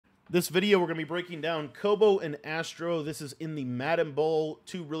This video, we're going to be breaking down COBO and Astro. This is in the Madden Bowl.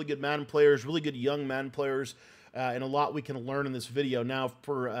 Two really good Madden players, really good young Madden players, and a lot we can learn in this video. Now,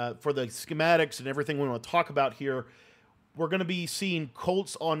 for the schematics and everything we want to talk about here, we're going to be seeing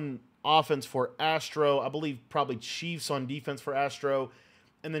Colts on offense for Astro. I believe probably Chiefs on defense for Astro.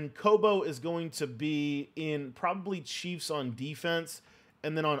 And then COBO is going to be in probably Chiefs on defense.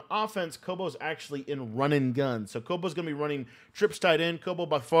 And then on offense, COBO's actually in run and gun. So COBO's going to be running trips tight end. COBO,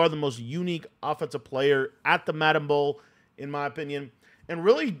 by far the most unique offensive player at the Madden Bowl, in my opinion, and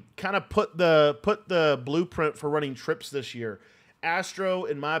really kind of put the blueprint for running trips this year. Astro,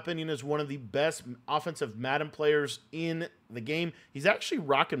 in my opinion, is one of the best offensive Madden players in the game. He's actually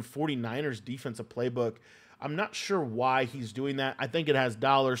rocking 49ers defensive playbook. I'm not sure why he's doing that. I think it has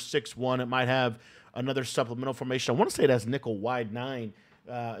 $6-1. It might have another supplemental formation. I want to say it has nickel wide 9.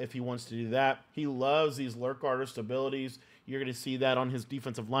 If he wants to do that. He loves these lurk artist abilities. You're going to see that on his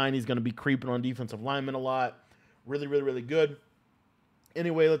defensive line. He's going to be creeping on defensive linemen a lot. Really, really, really good.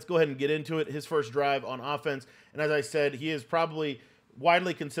 Anyway, let's go ahead and get into it. His first drive on offense. And as I said, he is probably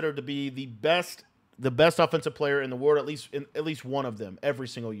widely considered to be the best offensive player in the world, at least one of them every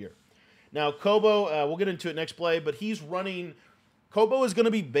single year. Now, COBO, we'll get into it next play, but he's running. COBO is going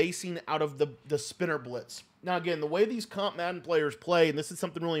to be basing out of the spinner blitz. Now, again, the way these comp Madden players play, and this is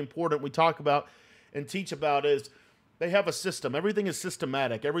something really important we talk about and teach about, is they have a system. Everything is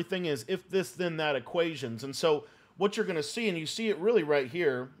systematic. Everything is if this, then that equations. And so what you're going to see, and you see it really right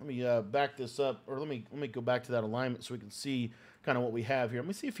here. Let me back this up, or let me go back to that alignment so we can see kind of what we have here. Let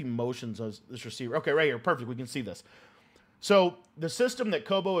me see if he motions this receiver. Okay, right here. Perfect. We can see this. So the system that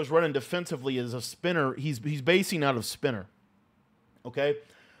COBO is running defensively is a spinner. He's basing out of spinner. Okay?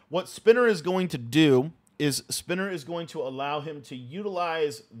 What spinner is going to do is spinner is going to allow him to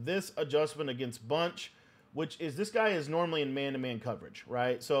utilize this adjustment against bunch, which is this guy is normally in man-to-man coverage,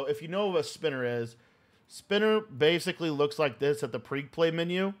 right? So if you know what a spinner is, spinner basically looks like this at the pre-play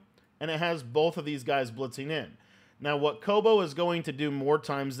menu, and it has both of these guys blitzing in. Now what COBO is going to do more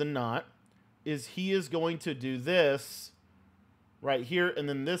times than not is he is going to do this right here, and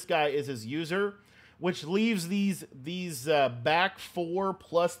then this guy is his user, which leaves these back four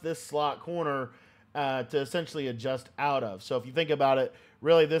plus this slot corner to essentially adjust out of. So if you think about it,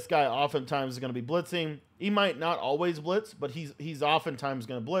 really this guy oftentimes is going to be blitzing. He might not always blitz, but he's oftentimes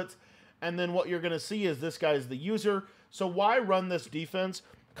going to blitz. And then what you're going to see is this guy is the user. So why run this defense?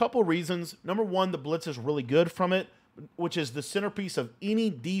 A couple reasons. Number one, the blitz is really good from it, which is the centerpiece of any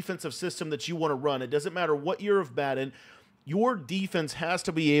defensive system that you want to run. It doesn't matter what year of Madden. Your defense has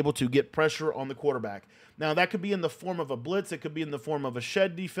to be able to get pressure on the quarterback. Now, that could be in the form of a blitz. It could be in the form of a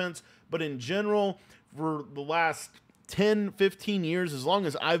shed defense. But in general, for the last 10, 15 years, as long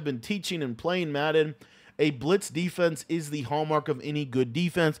as I've been teaching and playing Madden, a blitz defense is the hallmark of any good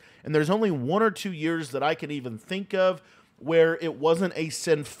defense. And there's only 1 or 2 years that I can even think of where it wasn't a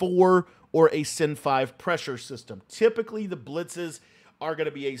Send 4 or a Send 5 pressure system. Typically, the blitzes are going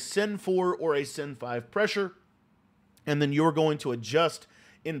to be a Send 4 or a Send 5 pressure. And then you're going to adjust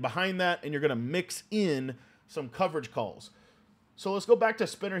in behind that, and you're going to mix in some coverage calls. So let's go back to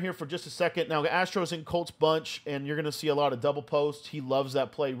spinner here for just a second. Now, Astro's in Colts bunch, and you're going to see a lot of double posts. He loves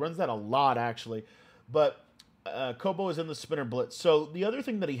that play. He runs that a lot, actually. But COBO is in the spinner blitz. So the other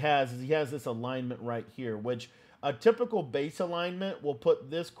thing that he has is he has this alignment right here, which a typical base alignment will put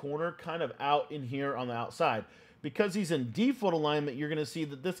this corner kind of out in here on the outside. Because he's in default alignment, you're going to see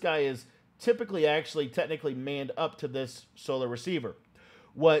that this guy is typically technically manned up to this solo receiver.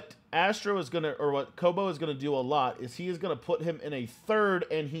 What Astro is going to, or what COBO is going to do a lot is he is going to put him in a third,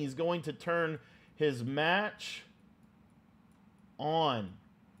 and he's going to turn his match on.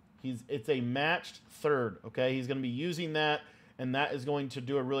 It's a matched third, okay? He's going to be using that, and that is going to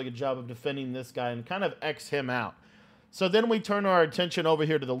do a really good job of defending this guy and kind of X him out. So then we turn our attention over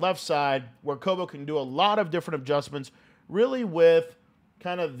here to the left side, where COBO can do a lot of different adjustments, really with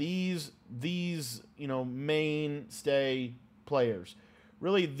kind of these mainstay players.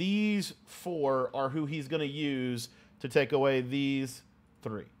 Really, these 4 are who he's going to use to take away these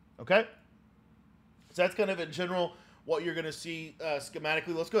 3. Okay? So that's kind of in general what you're going to see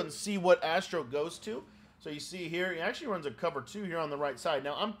schematically. Let's go ahead and see what Astro goes to. So you see here, he actually runs a cover 2 here on the right side.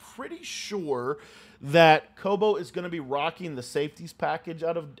 Now, I'm pretty sure that COBO is going to be rocking the safeties package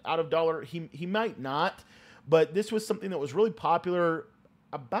out of dollar. He might not, but this was something that was really popular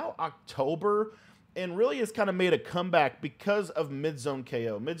about October, and really has kind of made a comeback because of mid-zone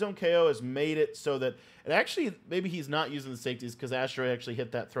KO. Mid-zone KO has made it so that it actually, maybe he's not using the safeties because Astro actually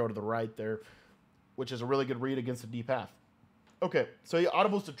hit that throw to the right there, which is a really good read against the deep half. Okay, so he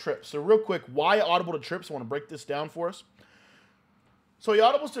audibles to trips. So real quick, why audible to trips? I want to break this down for us. So he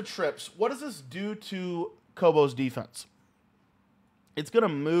audibles to trips. What does this do to COBO's defense? It's going to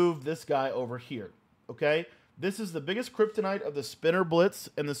move this guy over here, okay? This is the biggest kryptonite of the spinner blitz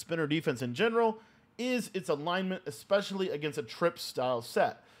and the spinner defense in general, is its alignment, especially against a trip style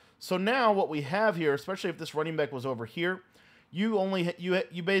set. So now what we have here, especially if this running back was over here, you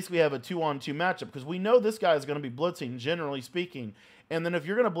basically have a 2-on-2 matchup, because we know this guy is going to be blitzing, generally speaking. And then if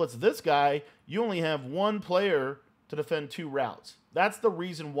you're going to blitz this guy, you only have one player to defend 2 routes. That's the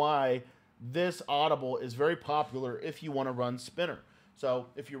reason why this audible is very popular if you want to run spinner. So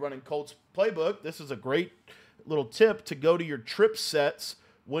if you're running Colts playbook, this is a great little tip to go to your trip sets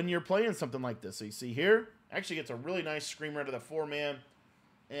when you're playing something like this. So you see here, actually gets a really nice screamer to the 4-man,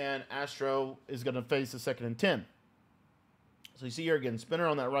 and Astro is going to face the 2nd and 10. So you see here again, spinner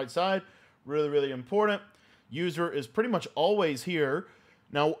on that right side, really, really important. User is pretty much always here.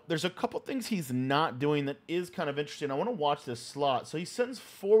 Now, there's a couple things he's not doing that is kind of interesting. I want to watch this slot. So he sends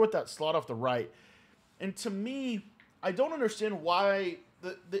 4 with that slot off the right. And to me, I don't understand why.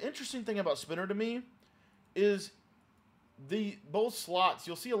 The interesting thing about spinner to me is both slots.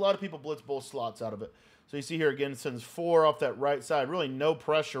 You'll see a lot of people blitz both slots out of it. So you see here again, sends 4 off that right side. Really no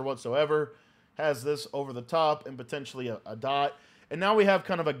pressure whatsoever. Has this over the top and potentially a dot. And now we have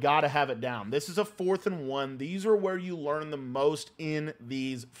kind of a gotta have it down. This is a 4th and 1. These are where you learn the most in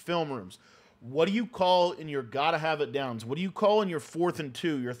these film rooms. What do you call in your gotta have it downs? What do you call in your 4th and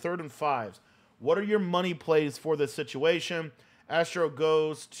 2, your 3rd and 5s? What are your money plays for this situation? Astro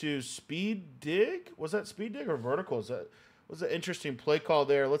goes to speed dig. Was that speed dig or vertical? Was an interesting play call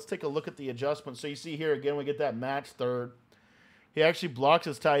there. Let's take a look at the adjustment. So you see here again, we get that match 3rd. He actually blocks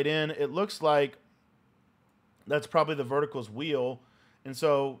his tight end. It looks like that's probably the vertical's wheel. And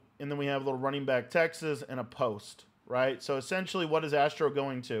then we have a little running back Texas and a post, right? So essentially, what is Astro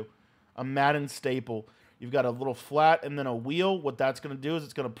going to? A Madden staple. You've got a little flat and then a wheel. What that's going to do is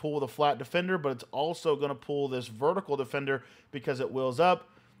it's going to pull the flat defender, but it's also going to pull this vertical defender because it wheels up.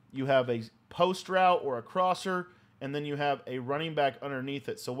 You have a post route or a crosser, and then you have a running back underneath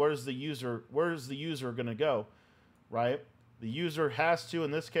it. So where's the user going to go, right? The user has to,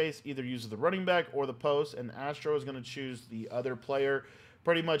 in this case, either use the running back or the post, and Astro is going to choose the other player.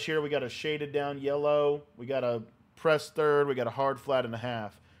 Pretty much here, we got a shaded down yellow. We got a press 3rd. We got a hard flat and a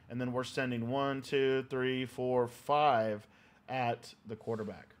half. And then we're sending 1, 2, 3, 4, 5 at the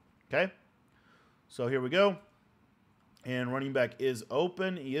quarterback. Okay? So here we go. And running back is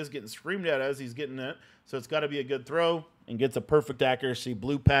open. He is getting screamed at as he's getting it. So it's got to be a good throw, and gets a perfect accuracy.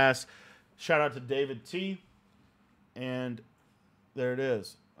 Blue pass. Shout out to David T. And there it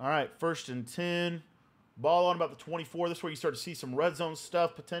is. All right, 1st and 10. Ball on about the 24. This is where you start to see some red zone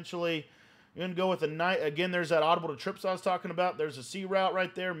stuff potentially. You're going to go with a night. Again, there's that audible to trips I was talking about. There's a C route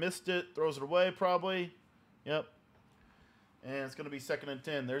right there. Missed it. Throws it away probably. Yep. And it's going to be 2nd and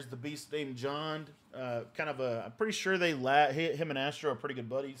 10. There's the beast named John. I'm pretty sure him and Astro are pretty good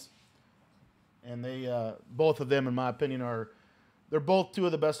buddies. And both of them, in my opinion, they're both 2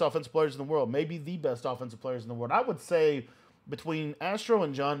 of the best offensive players in the world. Maybe the best offensive players in the world. I would say between Astro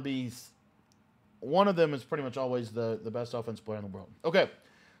and John Beast, one of them is pretty much always the best offensive player in the world. Okay,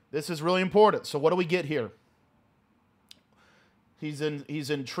 this is really important. So what do we get here? He's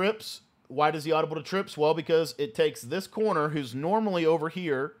in trips. Why does he audible to trips? Well, because it takes this corner, who's normally over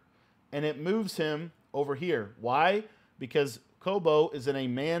here, and it moves him over here. Why? Because COBO is in a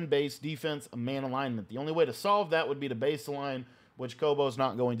man-based defense, a man alignment. The only way to solve that would be to base align, which COBO is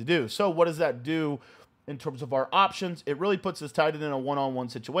not going to do. So what does that do in terms of our options? It really puts this tight end in a one-on-one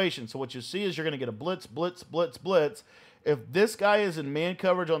situation. So what you see is you're going to get a blitz, blitz, blitz, blitz. If this guy is in man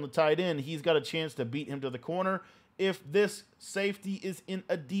coverage on the tight end, he's got a chance to beat him to the corner. If this safety is in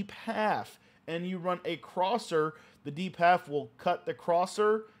a deep half and you run a crosser, the deep half will cut the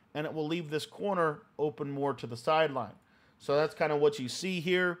crosser and it will leave this corner open more to the sideline. So that's kind of what you see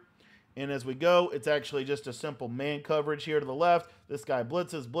here. And as we go, it's actually just a simple man coverage here to the left. This guy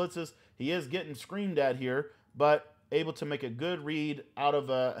blitzes. He is getting screamed at here, but able to make a good read out of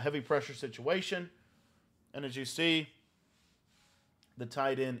a heavy pressure situation. And as you see, the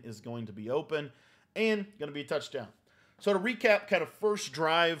tight end is going to be open and going to be a touchdown. So to recap, kind of first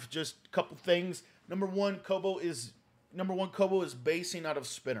drive, just a couple things. Number one, COBO is basing out of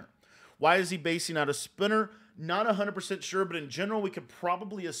spinner. Why is he basing out of spinner? Not 100% sure, but in general, we could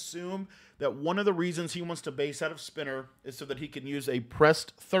probably assume that one of the reasons he wants to base out of spinner is so that he can use a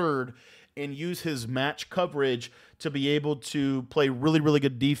pressed 3rd and use his match coverage to be able to play really, really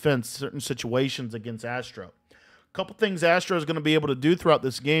good defense in certain situations against Astro. A couple things Astro is going to be able to do throughout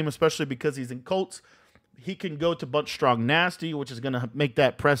this game, especially because he's in Colts. He can go to bunch strong nasty, which is going to make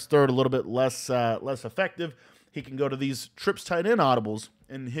that press 3rd a little bit less effective. he can go to these trips tight end audibles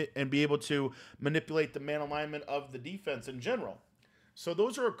and hit and be able to manipulate the man alignment of the defense in general. So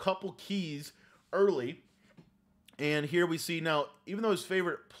those are a couple keys early. And here we see now, even though his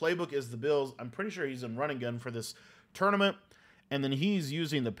favorite playbook is the Bills, I'm pretty sure he's in running gun for this tournament. And then he's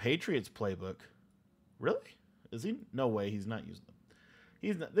using the Patriots playbook. Really? Is he? No way. He's not using them.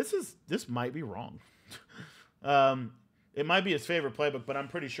 He's not. This might be wrong. It might be his favorite playbook, but I'm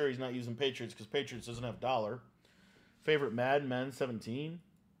pretty sure he's not using Patriots because Patriots doesn't have dollar. Favorite Madden 17.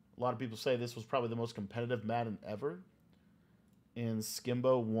 A lot of people say this was probably the most competitive Madden ever. And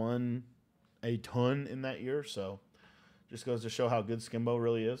Skimbo won a ton in that year, so just goes to show how good Skimbo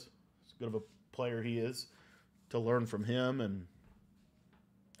really is. As good of a player he is, to learn from him. And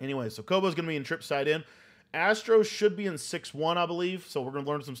anyway, so COBO's going to be in trip side in. Astros should be in 6-1, I believe. So we're going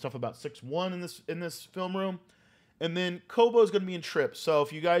to learn some stuff about 6-1 in this film room. And then COBO's going to be in trips. So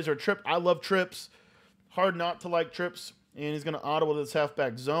if you guys are trip, I love trips. Hard not to like trips. And he's going to audible this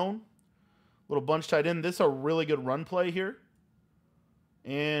halfback zone. Little bunch tight end. This is a really good run play here.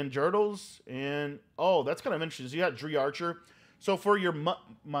 And Jurtles. And, oh, that's kind of interesting. You got Dree Archer. So for your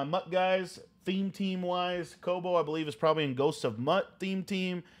my Mutt guys, theme team-wise, COBO, I believe, is probably in Ghosts of Mutt theme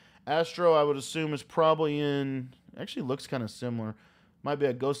team. Astro, I would assume, is probably in... Actually looks kind of similar. Might be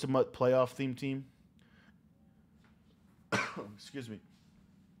a Ghost of Mutt playoff theme team. Excuse me.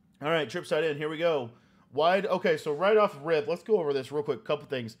 All right, trip side in. Here we go. Wide. Okay, so right off rip, let's go over this real quick. Couple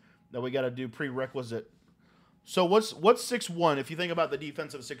things that we got to do prerequisite. So what's 6-1? If you think about the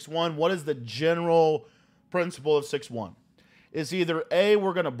defense of 6-1, what is the general principle of 6-1? It's either A,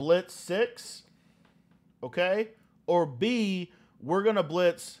 we're going to blitz 6, okay? Or B, we're going to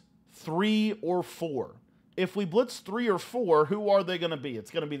blitz 3 or 4. If we blitz 3 or 4, who are they going to be?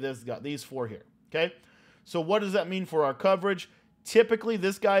 It's going to be these 4 here, okay? So what does that mean for our coverage? Typically,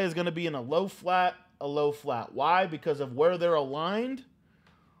 this guy is going to be in a low flat, a low flat. Why? Because of where they're aligned,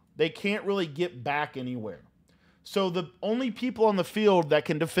 they can't really get back anywhere. So the only people on the field that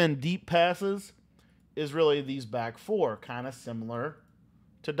can defend deep passes is really these back 4, kind of similar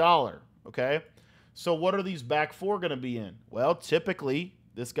to Dollar, okay? So what are these back 4 going to be in? Well, typically,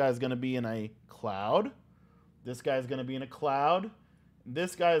 this guy's going to be in a cloud. This guy's going to be in a cloud.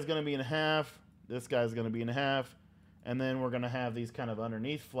 This guy is going to be in a half. This guy's going to be in a half. And then we're going to have these kind of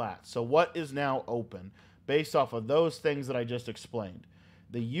underneath flats. So what is now open? Based off of those things that I just explained.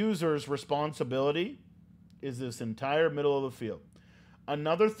 The user's responsibility is this entire middle of the field.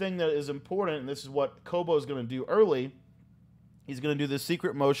 Another thing that is important, and this is what COBO is going to do early, he's going to do this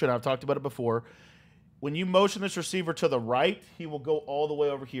secret motion. I've talked about it before. When you motion this receiver to the right, he will go all the way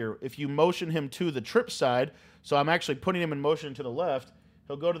over here. If you motion him to the trip side, so I'm actually putting him in motion to the left,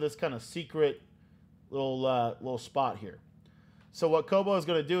 he'll go to this kind of secret little spot here. So what COBO is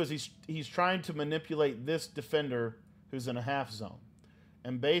going to do is he's trying to manipulate this defender who's in a half zone.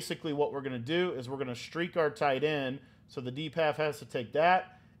 And basically what we're going to do is we're going to streak our tight end, so the deep half has to take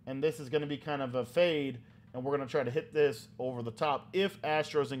that, and this is going to be kind of a fade, and we're going to try to hit this over the top if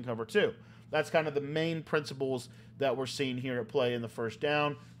Astro's in cover 2. That's kind of the main principles that we're seeing here at play in the first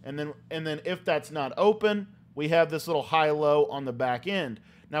down. And then if that's not open, we have this little high-low on the back end.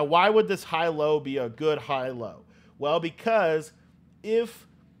 Now, why would this high-low be a good high-low? Well, because what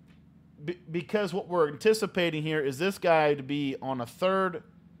we're anticipating here is this guy to be on a third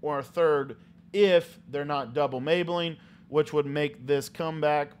or a third if they're not double mabling, which would make this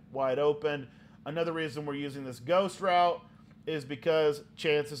comeback wide open. Another reason we're using this ghost route is because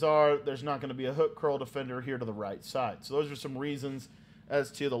chances are there's not going to be a hook curl defender here to the right side. So those are some reasons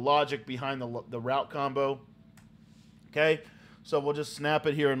as to the logic behind the route combo. Okay, so we'll just snap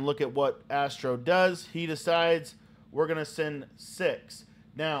it here and look at what Astro does. He decides we're going to send 6.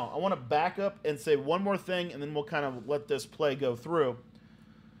 Now, I want to back up and say one more thing, and then we'll kind of let this play go through.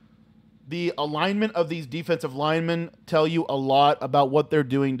 The alignment of these defensive linemen tell you a lot about what they're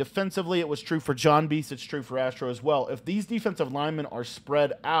doing defensively. It was true for John Beast. It's true for Astro as well. If these defensive linemen are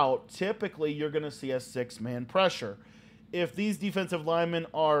spread out, typically you're going to see a 6-man pressure. If these defensive linemen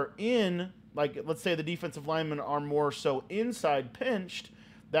are in, like let's say the defensive linemen are more so inside pinched,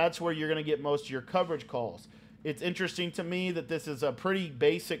 that's where you're going to get most of your coverage calls. It's interesting to me that this is a pretty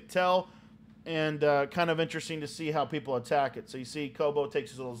basic tell and kind of interesting to see how people attack it. So you see COBO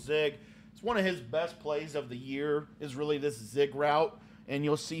takes his little zig. It's one of his best plays of the year is really this zig route, and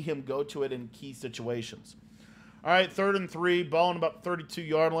you'll see him go to it in key situations. All right, 3rd and 3, ball on about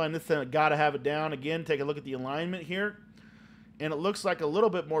 32-yard line. This thing got to have it down. Again, take a look at the alignment here, and it looks like a little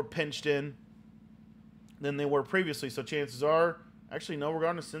bit more pinched in than they were previously. So chances are, actually, no, we're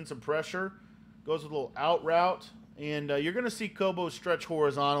going to send some pressure. Goes with a little out route, and you're going to see COBO stretch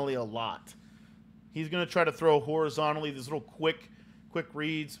horizontally a lot. He's going to try to throw horizontally, these little quick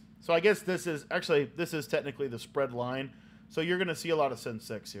reads. So I guess this is technically the spread line. So you're going to see a lot of send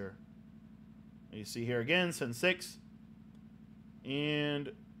 6 here. You see here again, send 6.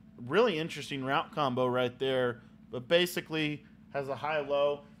 And really interesting route combo right there. But basically has a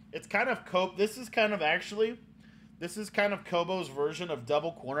high-low. It's kind of this is kind of COBO's version of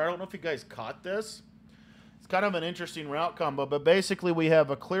double corner. I don't know if you guys caught this. It's kind of an interesting route combo. But basically we have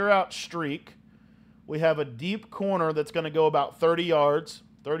a clear-out streak. We have a deep corner that's going to go about 30 yards,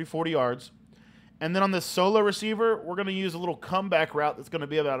 30, 40 yards. And then on this solo receiver, we're going to use a little comeback route that's going to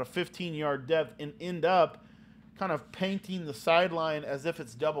be about a 15-yard depth and end up kind of painting the sideline as if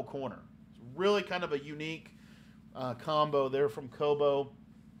it's double corner. It's really kind of a unique combo there from COBO.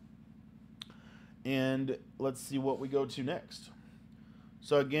 And let's see what we go to next.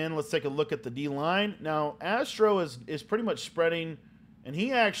 So again, let's take a look at the D-line. Now, Astro is pretty much spreading, and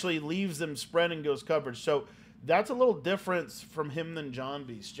he actually leaves them spread and goes coverage. So that's a little difference from him than John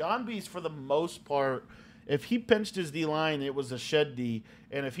Beast. John Beast, for the most part, if he pinched his D-line, it was a shed D,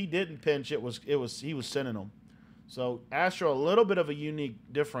 and if he didn't pinch, he was sending them. So Astro, a little bit of a unique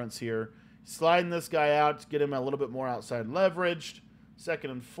difference here. Sliding this guy out to get him a little bit more outside leveraged.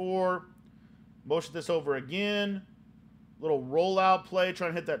 2nd and 4. Motion this over again. Little rollout play,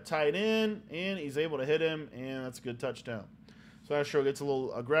 trying to hit that tight end, and he's able to hit him, and that's a good touchdown. So Astro gets a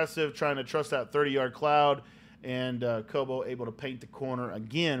little aggressive, trying to trust that 30-yard cloud, and COBO able to paint the corner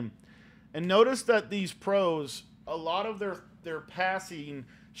again. And notice that these pros, a lot of their passing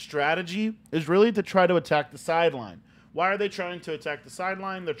strategy is really to try to attack the sideline. Why are they trying to attack the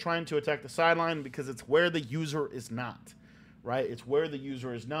sideline? They're trying to attack the sideline because it's where the user is not, right? It's where the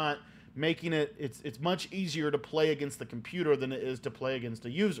user is not, making it's much easier to play against the computer than it is to play against a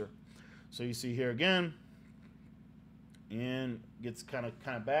user. So you see here again, and gets kind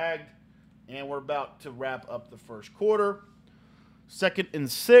of bagged, and we're about to wrap up the first quarter. 2nd and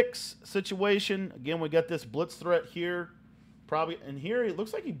 6 situation. Again, we got this blitz threat here. Probably, and here it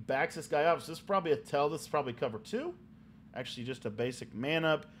looks like he backs this guy up. So this is probably a tell. This is probably cover 2. Actually, just a basic man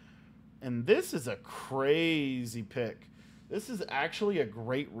up. And this is a crazy pick. This is actually a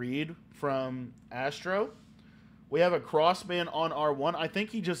great read from Astro. We have a crossman on R1. I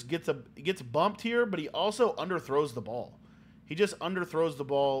think he just gets bumped here, but he also underthrows the ball. He just underthrows the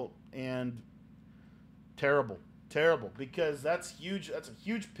ball, and terrible, because that's huge. That's a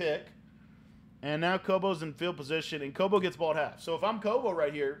huge pick. And now COBO's in field position, and COBO gets ball at half. So if I'm COBO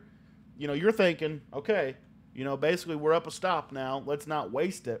right here, you're thinking, okay, basically we're up a stop now. Let's not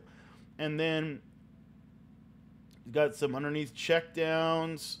waste it. And then you got some underneath check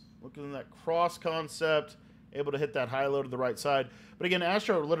downs, looking at that cross concept, able to hit that high low to the right side. But again,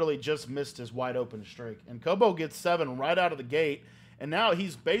 Astro literally just missed his wide open streak. And COBO gets 7 right out of the gate. And now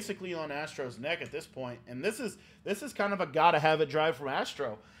he's basically on Astro's neck at this point. And this is kind of a gotta have it drive from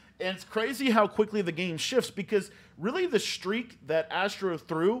Astro. And it's crazy how quickly the game shifts, because really the streak that Astro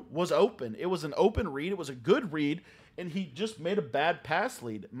threw was open. It was an open read. It was a good read. And he just made a bad pass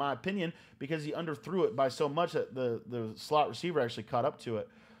lead, in my opinion, because he underthrew it by so much that the slot receiver actually caught up to it.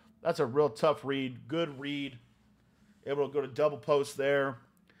 That's a real tough read. Good read. Able to go to double post there.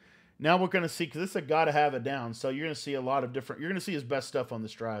 Now we're going to see, because this is a gotta have it down. So you're going to see a lot of different, you're going to see his best stuff on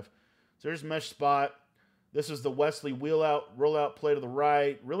this drive. So there's mesh spot. This is the Wesley rollout play to the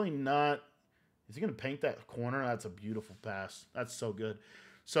right. Really not, is he going to paint that corner? That's a beautiful pass. That's so good.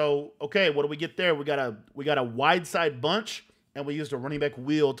 So, okay, what do we get there? We got a wide side bunch, and we used a running back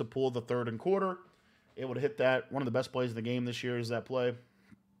wheel to pull the 3rd and quarter. Able to hit that. One of the best plays in the game this year is that play.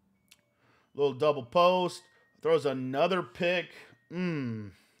 Little double post. Throws another pick.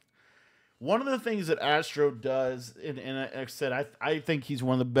 One of the things that Astro does, and like I said, I think he's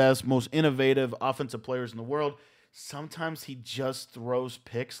one of the best, most innovative offensive players in the world. Sometimes he just throws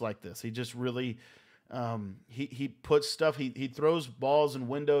picks like this. He just really... he puts stuff, he throws balls in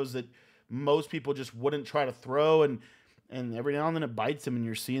windows that most people just wouldn't try to throw, and every now and then it bites him, and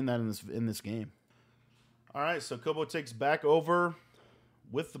you're seeing that in this game. All right, so COBO takes back over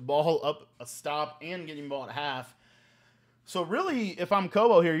with the ball up a stop and getting ball at half. So really, if I'm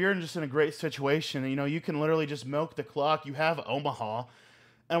COBO here, you're just in a great situation. You can literally just milk the clock. You have Omaha.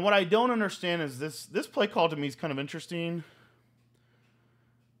 And what I don't understand is this play call to me is kind of interesting.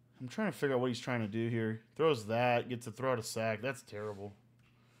 I'm trying to figure out what he's trying to do here. Throws that, gets a throw to sack. That's terrible.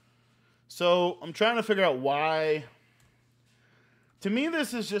 So I'm trying to figure out why. To me,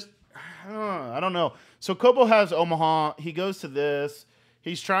 this is just, I don't know. So COBO has Omaha. He goes to this.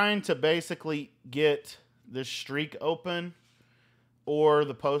 He's trying to basically get this streak open or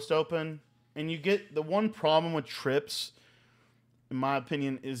the post open. And you get the one problem with trips in my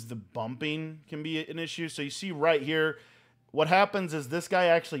opinion, is the bumping can be an issue. So you see right here, what happens is this guy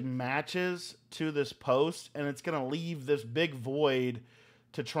actually matches to this post, and it's going to leave this big void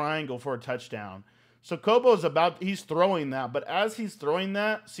to triangle for a touchdown. So COBO's he's throwing that, but as he's throwing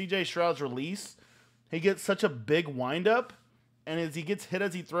that, CJ Stroud's release, he gets such a big windup, and as he gets hit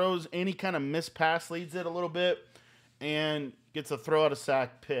as he throws, any kind of missed pass leads it a little bit, and gets a throw out of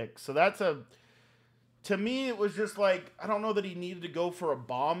sack pick. So to me, it was just like, I don't know that he needed to go for a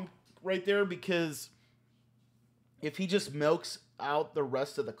bomb right there, because if he just milks out the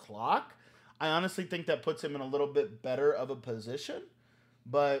rest of the clock, I honestly think that puts him in a little bit better of a position,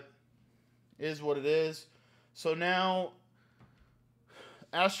 but it is what it is. So now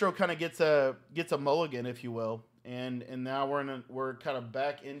Astro kind of gets a mulligan, if you will, and now we're kind of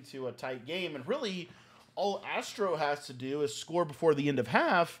back into a tight game, and really all Astro has to do is score before the end of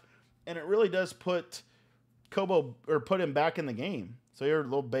half, and it really does put COBO, or put him back in the game. So here, a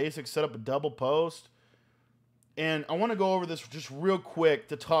little basic, set up a double post. And I want to go over this just real quick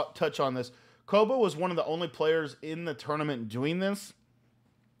to touch on this. COBO was one of the only players in the tournament doing this.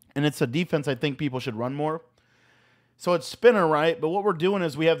 And it's a defense I think people should run more. So it's spinner, right? But what we're doing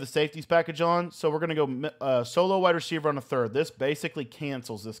is we have the safeties package on. So we're going to go solo wide receiver on a third. This basically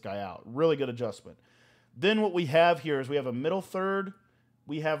cancels this guy out. Really good adjustment. Then what we have here is we have a middle third.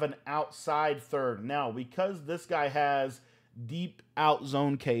 We have an outside third. Now, because this guy has deep out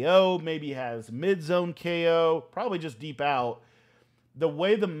zone KO, maybe has mid zone KO, probably just deep out, the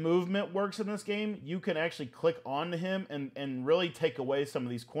way the movement works in this game, you can actually click onto him and really take away some of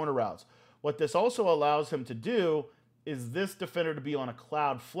these corner routes. What this also allows him to do is this defender to be on a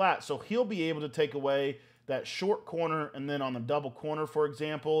cloud flat, so he'll be able to take away that short corner, and then on the double corner, for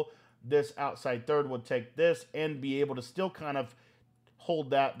example, this outside third would take this and be able to still kind of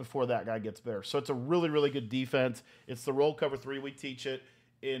hold that before that guy gets there. So it's a really, really good defense. It's the roll cover 3. We teach it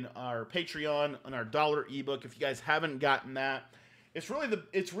in our Patreon, on our $1 ebook. If you guys haven't gotten that, it's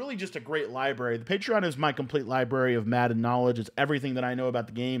really just a great library. The Patreon is my complete library of Madden knowledge. It's everything that I know about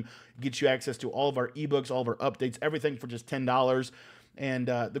the game. It gets you access to all of our ebooks, all of our updates, everything for just $10. And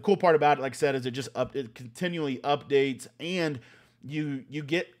the cool part about it, like I said, is it continually updates, and you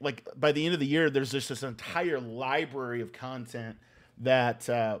get, like, by the end of the year, there's just this entire library of content that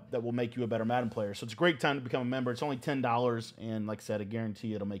will make you a better Madden player. So it's a great time to become a member. It's only $10, and like I said, I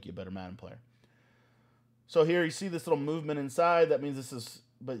guarantee it'll make you a better Madden player. So here you see this little movement inside. That means this is,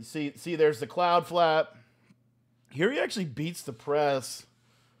 but see there's the cloud flap. Here he actually beats the press,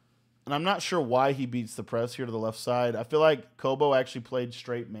 and I'm not sure why he beats the press here to the left side. I feel like COBO actually played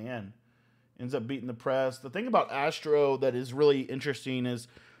straight man. Ends up beating the press. The thing about Astro that is really interesting is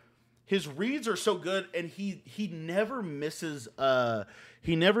his reads are so good, and he never misses a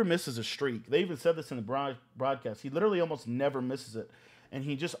streak. They even said this in the broadcast. He literally almost never misses it, and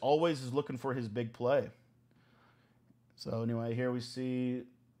he just always is looking for his big play. So anyway, here we see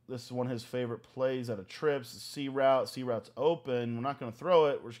this is one of his favorite plays out of trips. C route. C route's open. We're not going to throw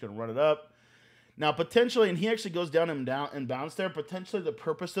it. We're just going to run it up. Now, potentially, and he actually goes down and bounce there. Potentially, the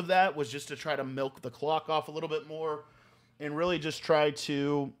purpose of that was just to try to milk the clock off a little bit more, and really just try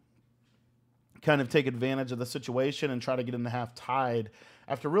to kind of take advantage of the situation and try to get in the half tied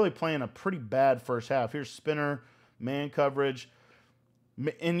after really playing a pretty bad first half. Here's spinner, man coverage.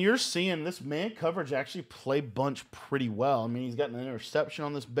 And you're seeing this man coverage actually play bunch pretty well. I mean, he's got an interception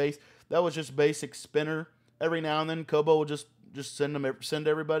on this base. That was just basic spinner. Every now and then, COBO will just send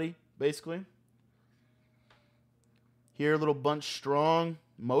everybody, basically. Here, a little bunch strong.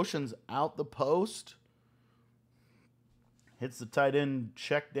 Motions out the post. Hits the tight end,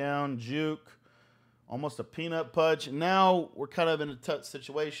 check down, juke. Almost a peanut punch. Now we're kind of in a tough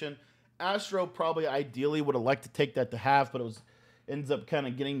situation. Astro probably ideally would have liked to take that to half, but ends up kind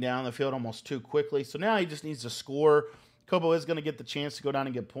of getting down the field almost too quickly. So now he just needs to score. COBO is going to get the chance to go down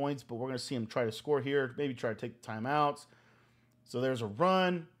and get points, but we're going to see him try to score here, maybe try to take the timeouts. So there's a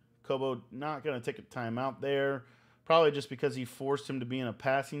run. COBO not going to take a timeout there, probably just because he forced him to be in a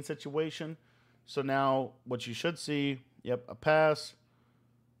passing situation. So now what you should see, yep, a pass,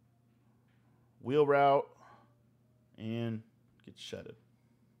 wheel route, and get shedded.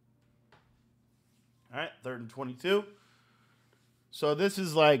 All right, 3rd and 22. So this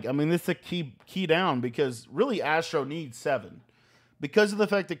is like, I mean, this is a key down, because really Astro needs 7. Because of the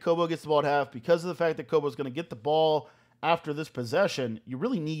fact that COBO gets the ball at half, because of the fact that COBO is going to get the ball after this possession, you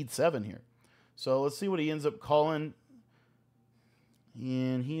really need 7 here. So let's see what he ends up calling.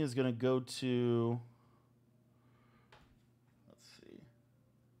 And he is going to go to, let's see,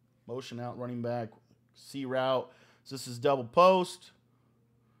 motion out running back, C route. So this is double post.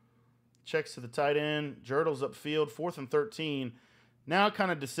 Checks to the tight end. Jurtle's upfield, 4th and 13. Now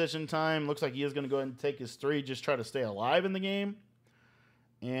kind of decision time. Looks like he is going to go ahead and take his 3, just try to stay alive in the game.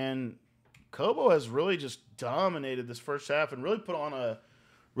 And COBO has really just dominated this first half and really put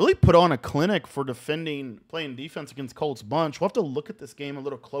on a clinic for playing defense against Colts bunch. We'll have to look at this game a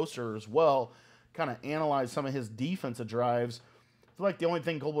little closer as well, kind of analyze some of his defensive drives. I feel like the only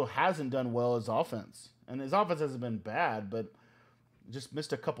thing COBO hasn't done well is offense. And his offense hasn't been bad, but just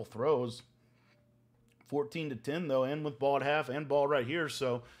missed a couple throws. 14-10 though, and with ball at half and ball right here.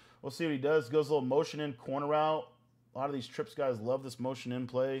 So we'll see what he does. Goes a little motion in, corner route. A lot of these trips guys love this motion in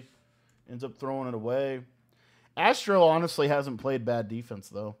play. Ends up throwing it away. Astro honestly hasn't played bad defense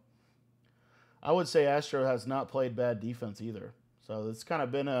though. I would say Astro has not played bad defense either. So it's kind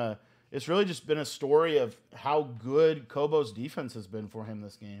of been it's really just been a story of how good COBO's defense has been for him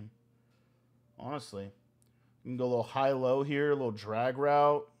this game. Honestly. You can go a little high-low here, a little drag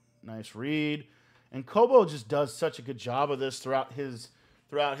route. Nice read. And COBO just does such a good job of this throughout his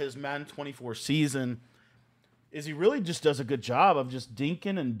Madden 24 season. Is he really just does a good job of just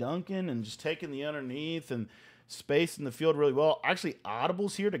dinking and dunking and just taking the underneath and spacing the field really well. Actually,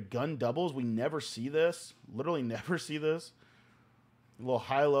 audibles here to gun doubles. We never see this. Literally never see this. A little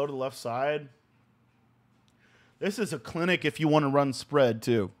high-low to the left side. This is a clinic if you want to run spread,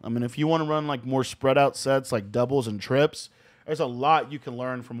 too. I mean, if you want to run like more spread out sets like doubles and trips, there's a lot you can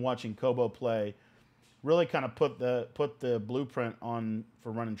learn from watching COBO play. Really kind of put the blueprint on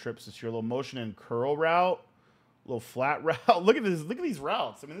for running trips this year. A little motion and curl route. A little flat route. Look at this. Look at these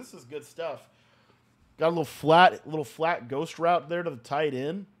routes. I mean, this is good stuff. Got a little flat ghost route there to the tight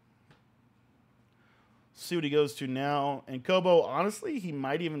end. See what he goes to now. And COBO, honestly, he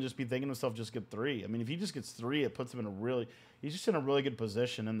might even just be thinking to himself, just get 3. I mean, if he just gets 3, it puts him in he's just in a really good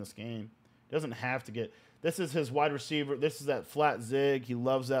position in this game. He doesn't have to get, this is his wide receiver. This is that flat zig. He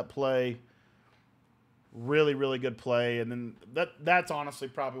loves that play. Really, really good play. And then that's honestly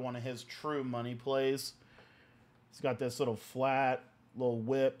probably one of his true money plays. He's got this little flat, little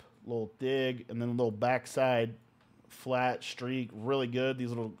whip, little dig, and then a little backside flat streak. Really good.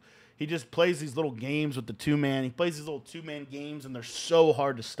 He just plays these little games with the 2-man. He plays these little 2-man games, and they're so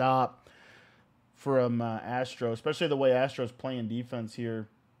hard to stop from Astro, especially the way Astro's playing defense here.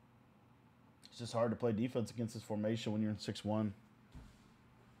 It's just hard to play defense against this formation when you're in 6-1.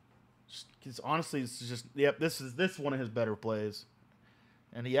 Because honestly, it's just, yep, this is one of his better plays.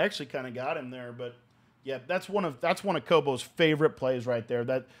 And he actually kind of got him there, but yeah, that's one of COBO's favorite plays right there.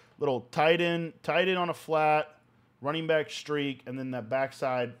 That little tight end on a flat, running back streak, and then that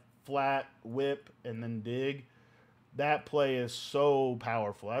backside flat whip and then dig. That play is so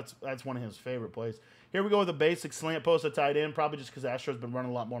powerful. That's one of his favorite plays. Here we go with a basic slant post at tight end, probably just because Astro's been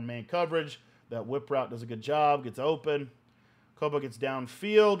running a lot more man coverage. That whip route does a good job, gets open. COBO gets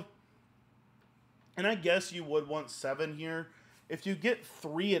downfield. And I guess you would want 7 here. If you get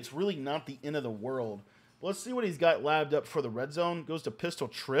 3, it's really not the end of the world. But let's see what he's got labbed up for the red zone. Goes to pistol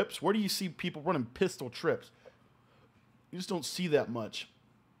trips. Where do you see people running pistol trips? You just don't see that much.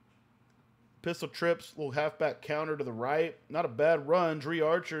 Pistol trips, little halfback counter to the right. Not a bad run. Dree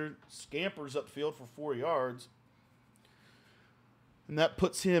Archer scampers upfield for 4 yards. And that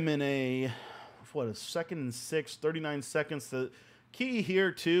puts him in a 2nd and 6, 39 seconds. The key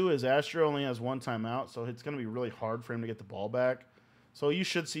here, too, is Astro only has 1 timeout, so it's going to be really hard for him to get the ball back. So you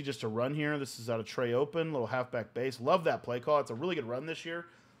should see just a run here. This is out of Trey Open, little halfback base. Love that play call. It's a really good run this year.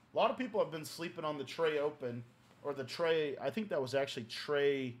 A lot of people have been sleeping on the Trey Open, or the Trey, I think that was actually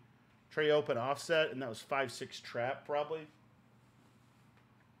Trey Open offset, and that was 5-6 trap probably.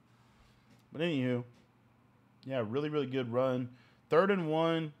 But anywho, yeah, really, really good run. 3rd and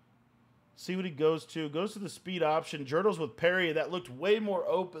 1. See what he goes to. Goes to the speed option. Jurtles with Perry. That looked way more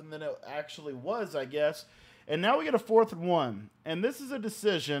open than it actually was, I guess. And now we get a 4th and 1. And this is a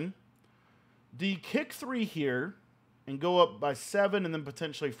decision. Do you kick 3 here and go up by 7 and then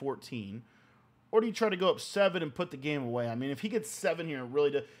potentially 14? Or do you try to go up 7 and put the game away? I mean, if he gets 7 here,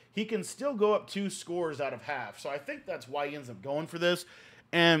 he can still go up 2 scores out of half. So I think that's why he ends up going for this.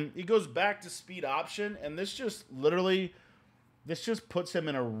 And he goes back to speed option. And this just puts him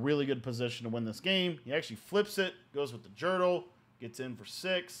in a really good position to win this game. He actually flips it, goes with the Jurtle, gets in for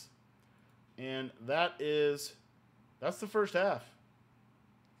 6. And that's the first half.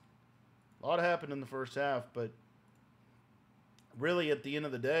 A lot happened in the first half, but really at the end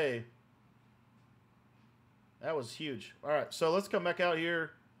of the day, that was huge. All right, so let's come back out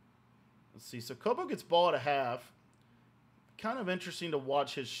here. Let's see. So COBO gets ball at a half. Kind of interesting to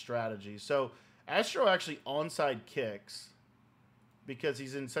watch his strategy. So Astro actually onside kicks because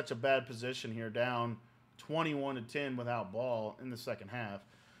he's in such a bad position here, down 21-10 without ball in the second half.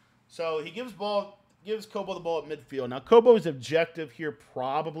 So he gives ball gives COBO the ball at midfield. Now, COBO's objective here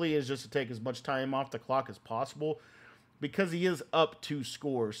probably is just to take as much time off the clock as possible because he is up 2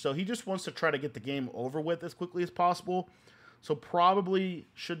 scores. So he just wants to try to get the game over with as quickly as possible. So probably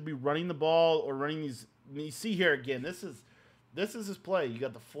should be running the ball or running these. You see here again, this is his play. You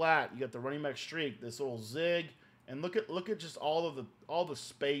got the flat, you got the running back streak, this little zig, and look at just all the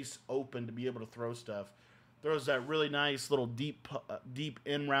space open to be able to throw stuff. Throws that really nice little deep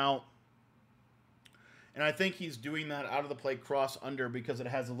in route. And I think he's doing that out of the play cross under because it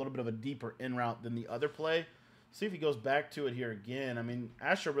has a little bit of a deeper in route than the other play. See if he goes back to it here again. I mean,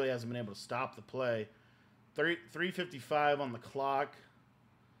 Astro really hasn't been able to stop the play. 3:55 on the clock.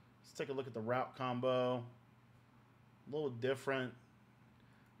 Let's take a look at the route combo. A little different.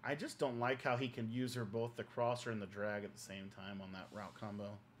 I just don't like how he can use both the crosser and the drag at the same time on that route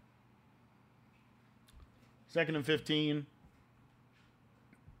combo. 2nd and 15.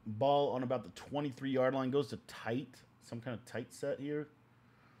 Ball on about the 23-yard line. Goes to tight. Some kind of tight set here.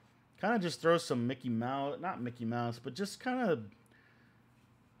 Kind of just throws some Mickey Mouse. Not Mickey Mouse, but just kind of,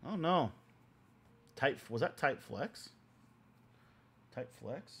 I don't know. Tight. Was that tight flex? Tight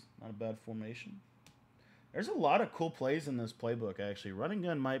flex. Not a bad formation. There's a lot of cool plays in this playbook, actually. Running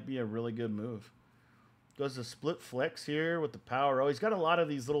gun might be a really good move. Goes to split flex here with the power. Oh, he's got a lot of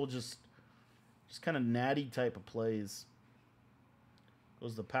these little just kind of natty type of plays.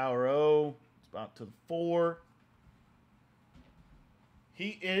 Goes the power O. It's about to the 4.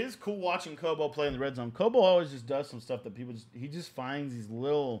 It is cool watching COBO play in the red zone. COBO always just does some stuff that he just finds these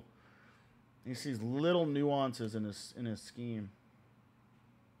little, he sees little nuances in his scheme.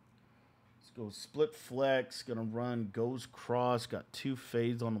 Let's go split flex. Gonna run goes cross. Got 2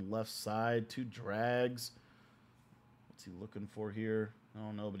 fades on the left side. 2 drags. What's he looking for here? I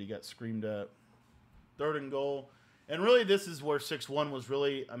don't know, but he got screamed at. 3rd and goal. And really, this is where 6-1 was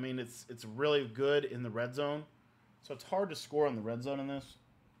really, I mean, it's really good in the red zone. So it's hard to score on the red zone in this.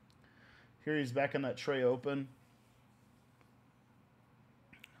 Here he's back in that tray open.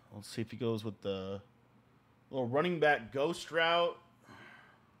 Let's see if he goes with the little running back ghost route.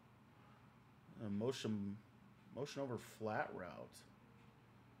 Motion over flat route.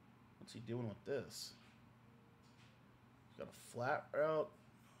 What's he doing with this? He's got a flat route.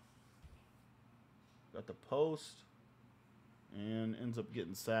 Got the post. And ends up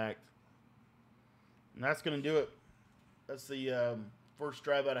getting sacked. And that's going to do it. That's the first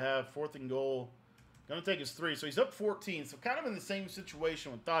drive out of half. 4th and goal. Going to take us 3. So he's up 14. So kind of in the same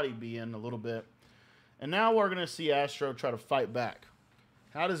situation we thought he'd be in a little bit. And now we're going to see Astro try to fight back.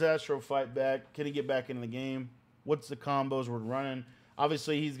 How does Astro fight back? Can he get back into the game? What's the combos we're running?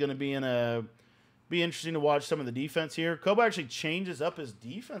 Obviously, he's going to be interesting to watch some of the defense here. COBO actually changes up his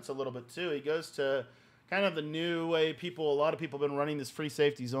defense a little bit too. He goes to kind of the new way a lot of people have been running this free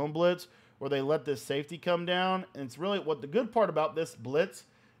safety zone blitz, where they let this safety come down. And it's really, what the good part about this blitz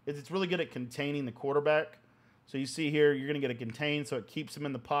is it's really good at containing the quarterback. So you see here, you're going to get a contain, so it keeps him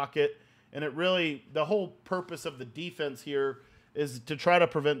in the pocket. And it really, the whole purpose of the defense here is to try to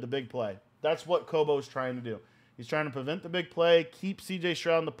prevent the big play. That's what COBO's trying to do. He's trying to prevent the big play, keep C.J.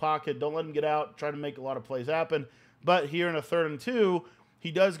 Stroud in the pocket, don't let him get out, try to make a lot of plays happen. But here in a 3rd and 2,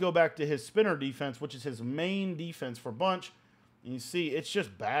 he does go back to his spinner defense, which is his main defense for bunch. And you see, it's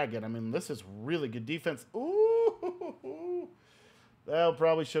just bagging. I mean, this is really good defense. Ooh, that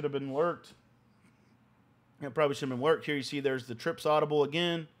probably should have been worked. It probably should have been worked. Here you see there's the trips audible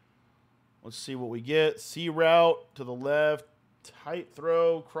again. Let's see what we get. C route to the left. Tight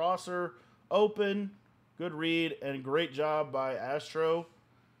throw. Crosser. Open. Good read. And great job by Astro.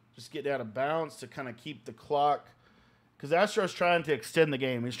 Just getting out of bounds to kind of keep the clock. Because Astro's trying to extend the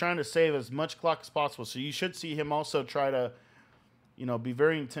game. He's trying to save as much clock as possible. So you should see him also try to, be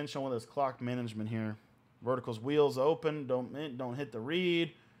very intentional with his clock management here. Verticals, wheels open. Don't hit the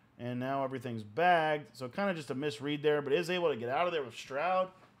read. And now everything's bagged. So kind of just a misread there. But is able to get out of there with Stroud.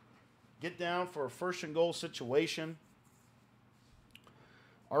 Get down for a 1st and goal situation.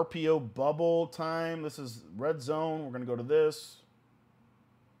 RPO bubble time. This is red zone. We're going to go to this.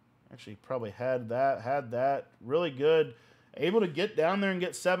 Actually, probably had that. Really good. Able to get down there and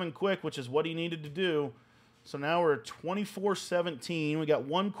get 7 quick, which is what he needed to do. So now we're at 24-17. We got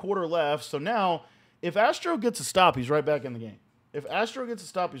 1 quarter left. So now, if Astro gets a stop, he's right back in the game. If Astro gets a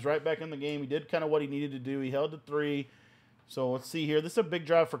stop, he's right back in the game. He did kind of what he needed to do. He held to 3. So let's see here. This is a big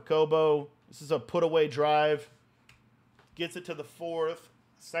drive for COBO. This is a put-away drive. Gets it to the 4th.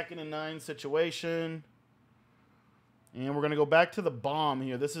 2nd and 9 situation. And we're going to go back to the bomb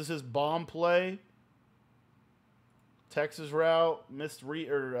here. This is his bomb play. Texas route.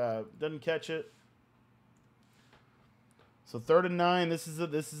 Doesn't catch it. So 3rd and 9. This is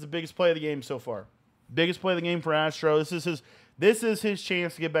the biggest play of the game so far. Biggest play of the game for Astro. This is his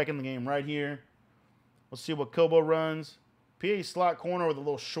chance to get back in the game right here. Let's see what COBO runs. PA slot corner with a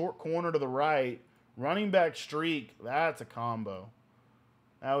little short corner to the right. Running back streak. That's a combo.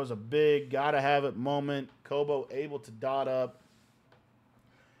 That was a big gotta-have-it moment. COBO able to dot up.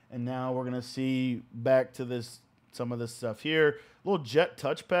 And now we're going to see back to some of this stuff here. A little jet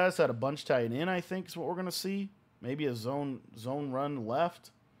touch pass at a bunch tight in, I think, is what we're going to see. Maybe a zone run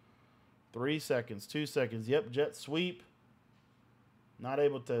left. 3 seconds, 2 seconds. Yep, jet sweep. Not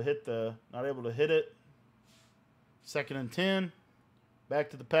able to hit it. 2nd and 10. Back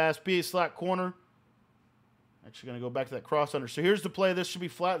to the pass. PA slot corner. Actually going to go back to that cross under. So here's the play. This should be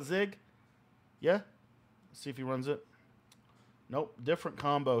flat zig. Yeah. Let's see if he runs it. Nope. Different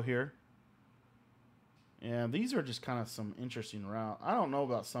combo here. And these are just kind of some interesting routes. I don't know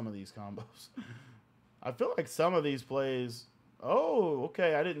about some of these combos. I feel like some of these plays. Oh,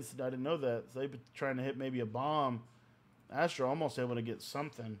 okay. I didn't know that. So they've been trying to hit maybe a bomb. Astro almost able to get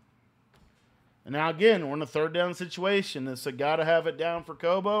something. And now again, we're in a 3rd down situation. This is a gotta have it down for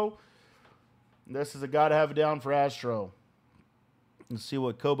COBO. This is a gotta have it down for Astro. Let's see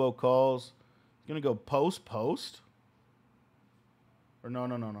what COBO calls. He's gonna go post. Or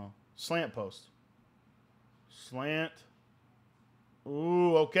no. Slant post. Slant.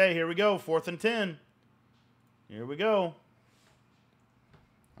 Ooh, okay, here we go. 4th and 10. Here we go.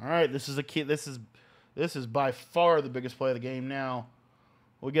 All right, this is a key. This is by far the biggest play of the game now.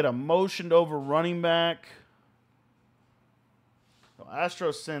 We get a motioned over running back. So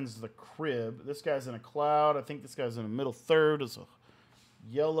Astro sends the crib. This guy's in a cloud. I think this guy's in the middle 3rd. It's a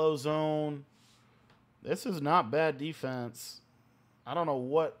yellow zone. This is not bad defense. I don't know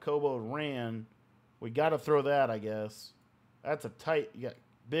what COBO ran. We got to throw that, I guess. That's a tight. You got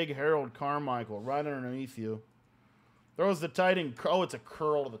big Harold Carmichael right underneath you. Throws the tight end. Oh, it's a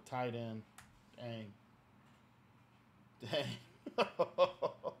curl to the tight end. Dang.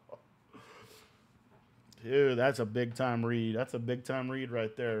 Dude, that's a big-time read. That's a big-time read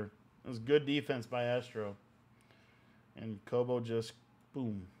right there. It was good defense by Astro. And COBO just,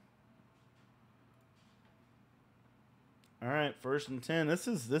 boom. All right, 1st and 10. This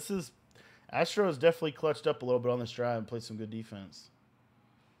is Astro has definitely clutched up a little bit on this drive and played some good defense.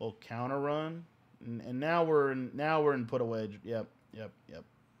 A little counter run. And now we're in put away. Yep.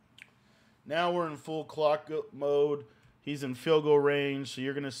 Now we're in full clock mode. He's in field goal range, so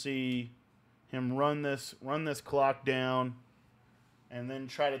you're gonna see him run this clock down, and then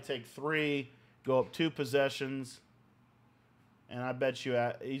try to take 3, go up 2 possessions, and I bet you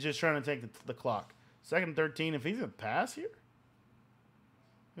he's just trying to take the clock. 2nd and 13. If he's gonna pass here,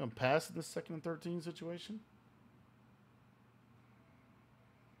 he's gonna pass this 2nd and 13 situation.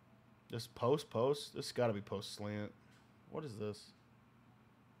 This post. This has got to be post slant. What is this?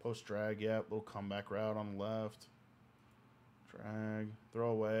 Post drag. Yeah, little comeback route on the left. Drag. Throw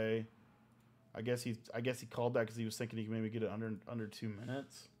away. I guess he called that because he was thinking he could maybe get it under 2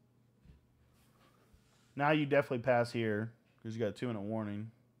 minutes. Now you definitely pass here because you got a 2-minute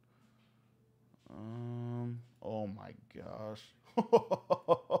warning. Oh my gosh.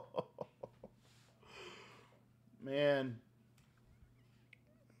 Man.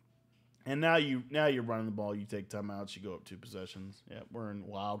 And now you're running the ball. You take timeouts. You go up 2 possessions. Yeah, we're in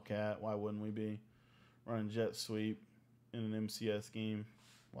Wildcat. Why wouldn't we be running jet sweep in an MCS game?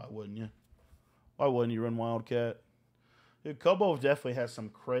 Why wouldn't you? Why wouldn't you run Wildcat? Dude, COBO definitely has some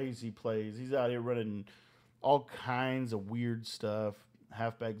crazy plays. He's out here running all kinds of weird stuff.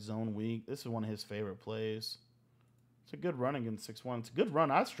 Halfback zone weak. This is one of his favorite plays. It's a good run against 6-1. It's a good run.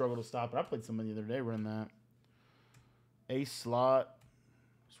 I struggle to stop it. I played somebody the other day running that. Ace slot.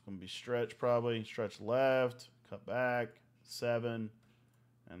 It's going to be stretch probably. Stretch left. Cut back. 7.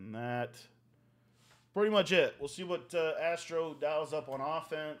 And that. Pretty much it. We'll see what Astro dials up on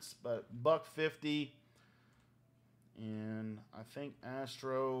offense. But $150. And I think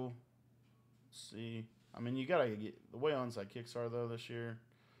Astro, let's see. I mean, you got to get the way onside kicks are, though, this year.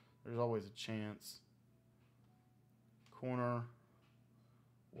 There's always a chance. Corner.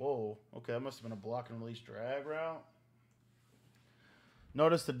 Whoa. Okay, that must have been a block and release drag route.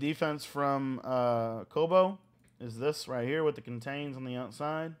 Notice the defense from COBO is this right here with the contains on the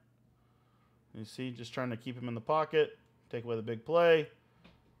outside. You see, just trying to keep him in the pocket, take away the big play,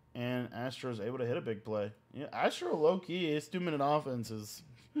 and Astro's able to hit a big play. Yeah, Astro low-key, his 2-minute offense is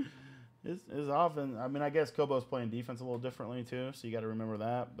his offense. I mean, I guess COBO's playing defense a little differently too, so you got to remember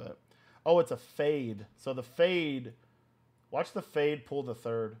that. But oh, it's a fade. So the fade, watch the fade pull the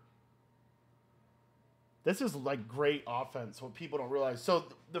third. This is like great offense, what people don't realize. So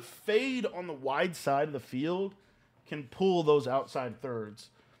the fade on the wide side of the field can pull those outside thirds.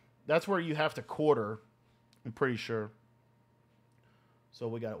 That's where you have to quarter, I'm pretty sure. So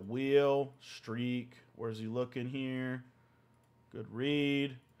we got wheel, streak. Where's he looking here? Good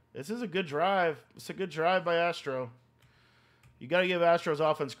read. This is a good drive. It's a good drive by Astro. You got to give Astros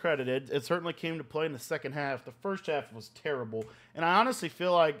offense credit. It certainly came to play in the second half. The first half was terrible. And I honestly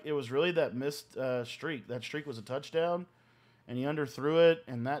feel like it was really that missed streak. That streak was a touchdown, and he underthrew it,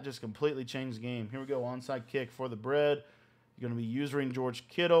 and that just completely changed the game. Here we go, onside kick for the bread. You're going to be using George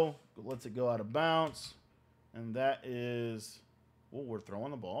Kittle. Lets it go out of bounds. And that is... Oh, we're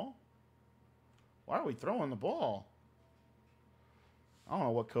throwing the ball? Why are we throwing the ball? I don't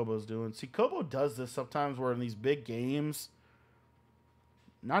know what COBO's doing. See, COBO does this sometimes where in these big games,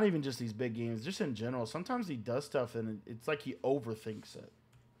 not even just these big games, just in general, sometimes he does stuff and it's like he overthinks it.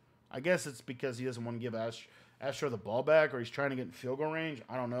 I guess it's because he doesn't want to give Astro the ball back or he's trying to get in field goal range.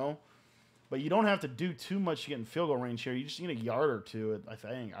 I don't know. But you don't have to do too much to get in field goal range here. You just need a yard or two, I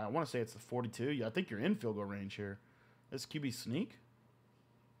think. I want to say it's the 42. Yeah, I think you're in field goal range here. This QB sneak.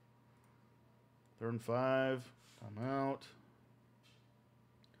 3rd and 5. Timeout.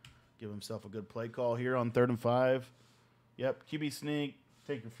 Give himself a good play call here on 3rd and 5. Yep, QB sneak.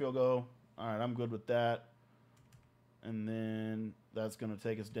 Take your field goal. All right, I'm good with that. And then that's going to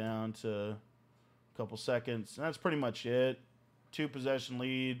take us down to a couple seconds. And that's pretty much it. 2-possession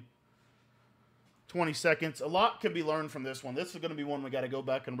lead. 20 seconds. A lot can be learned from this one. This is going to be one we got to go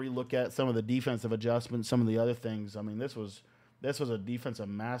back and relook at some of the defensive adjustments, some of the other things. I mean, this was a defensive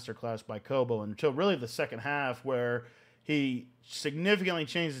masterclass by COBO until really the second half where he significantly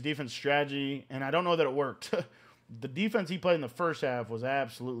changed his defense strategy, and I don't know that it worked. The defense he played in the first half was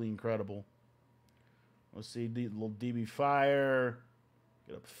absolutely incredible. Let's see, little DB fire,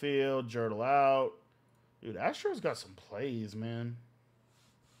 get upfield, Jurtle out. Dude, Astro's got some plays, man.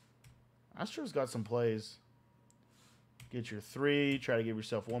 Astro's got some plays. Get your 3. Try to give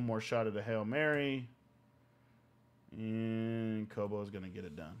yourself one more shot at a Hail Mary. And COBO is going to get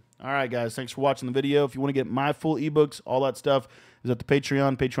it done. All right, guys. Thanks for watching the video. If you want to get my full ebooks, all that stuff is at the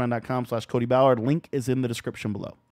Patreon, patreon.com/Cody Ballard. Link is in the description below.